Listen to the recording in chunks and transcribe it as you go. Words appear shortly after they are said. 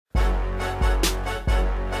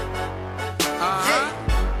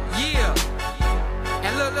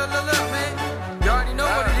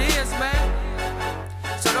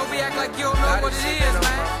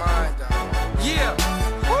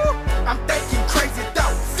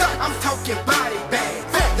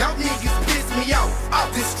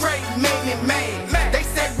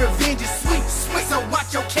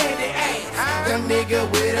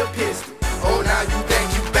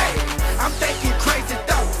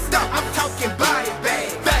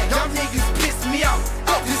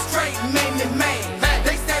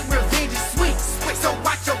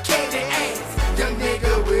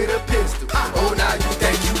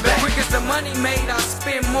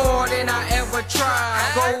try.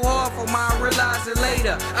 Go hard for mine, realize it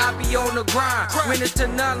later. I be on the grind, witness to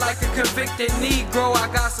none like a convicted Negro. I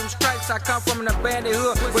got some stripes, I come from an abandoned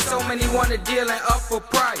hood where so many wanna deal and up for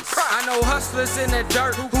price. I know hustlers in the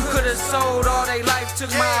dirt who could've sold all their life,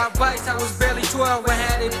 took my advice. I was barely 12 and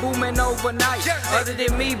had it booming overnight. Other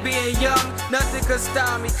than me being young, nothing could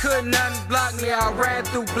stop me, couldn't nothing block me. I ran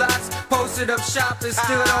through blocks, posted up shop and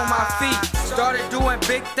stood on my feet. Started doing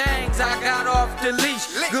big things, I got off the leash.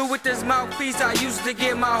 Good with this mouthpiece, I used to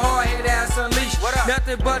get my hard head ass unleashed.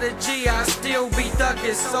 Nothing but a G, I still be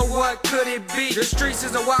thuggin', so what could it be? The streets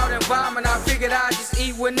is a wild environment, I figured I'd just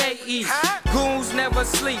eat when they eat. Goons never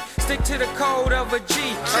sleep, stick to the code of a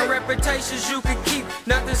G. And reputations you can keep,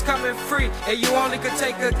 nothing's coming free. And you only could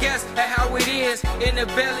take a guess at how it is in the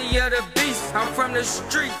belly of the beast. I'm from the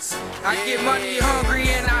streets, I get money hungry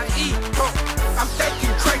and I eat. I'm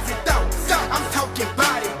thinking crazy though, I'm talking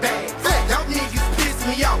body bag. Y'all niggas piss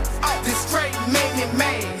me off, this straight made me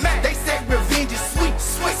mad. They say revenge is sweet,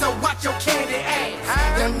 so watch your candy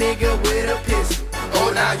ass. Young nigga with a pistol,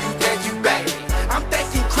 oh now you think you bad. I'm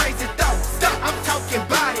thinking crazy though, I'm talking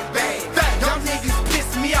body bag. Y'all niggas piss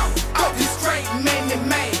me off, this straight made me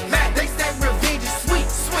mad. They say revenge is sweet,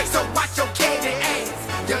 so watch your candy ass.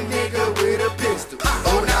 Young nigga with a pistol,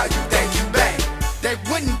 oh now you think you bad. They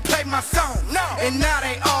wouldn't play my song, and now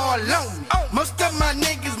they all on me. Most of my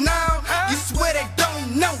niggas now, you swear they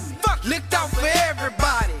don't know me. Licked out for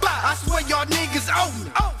everybody, I swear y'all niggas owe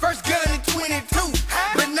me. First gun in 22,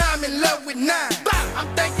 but now I'm in love with 9. I'm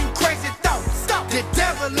thinking crazy thoughts, the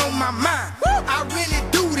devil on my mind. I really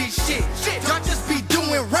do this shit, y'all just be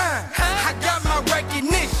doing rhyme. I got my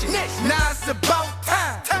recognition, now it's about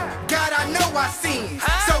time. God, I know I sin,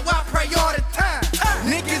 so I pray all the time.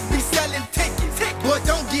 Niggas be selling tickets, boy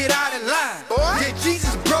don't get out of line. Yeah,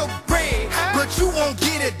 Jesus broke bread, but you won't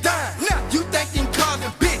get a dime. You thinking cars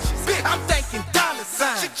and bitches, I'm thinking dollar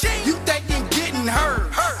signs. You thinking getting heard,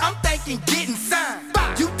 I'm thinking getting signed.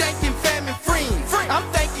 You thinking family friends, I'm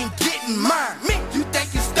thinking getting mine. You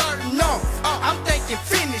thinking starting off, I'm thinking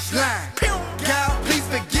finish line. God, please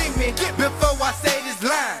forgive me before I say this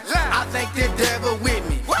line. I think the devil with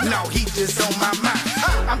me, no, he just on my mind.